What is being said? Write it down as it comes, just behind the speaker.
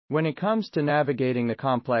When it comes to navigating the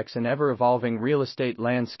complex and ever-evolving real estate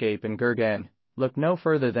landscape in Gurgaon, look no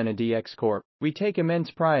further than a DX Corp. We take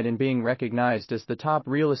immense pride in being recognized as the top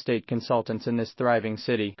real estate consultants in this thriving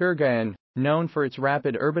city. Gurgaon, known for its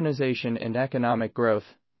rapid urbanization and economic growth,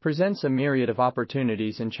 presents a myriad of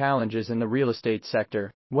opportunities and challenges in the real estate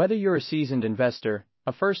sector. Whether you're a seasoned investor,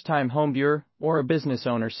 a first-time home viewer, or a business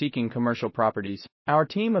owner seeking commercial properties, our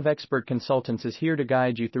team of expert consultants is here to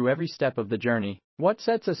guide you through every step of the journey. What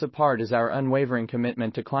sets us apart is our unwavering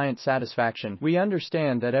commitment to client satisfaction. We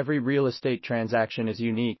understand that every real estate transaction is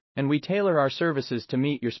unique, and we tailor our services to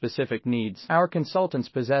meet your specific needs. Our consultants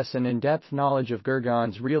possess an in-depth knowledge of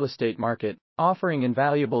Gurgaon's real estate market, offering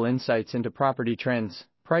invaluable insights into property trends,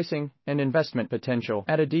 pricing, and investment potential.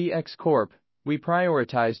 At a DX Corp, we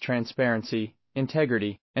prioritize transparency,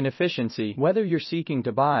 integrity, and efficiency. Whether you're seeking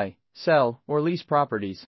to buy, sell, or lease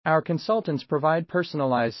properties, our consultants provide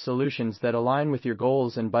personalized solutions that align with your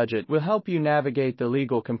goals and budget. We'll help you navigate the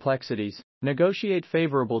legal complexities, negotiate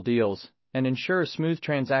favorable deals, and ensure a smooth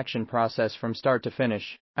transaction process from start to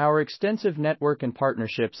finish. Our extensive network and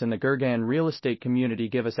partnerships in the Gurgaon real estate community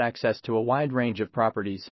give us access to a wide range of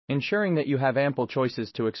properties, ensuring that you have ample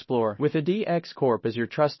choices to explore. With a DX Corp as your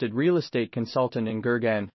trusted real estate consultant in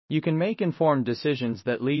Gurgaon, you can make informed decisions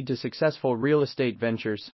that lead to successful real estate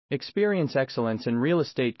ventures. Experience excellence in real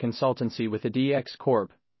estate consultancy with a DX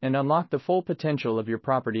Corp and unlock the full potential of your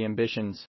property ambitions.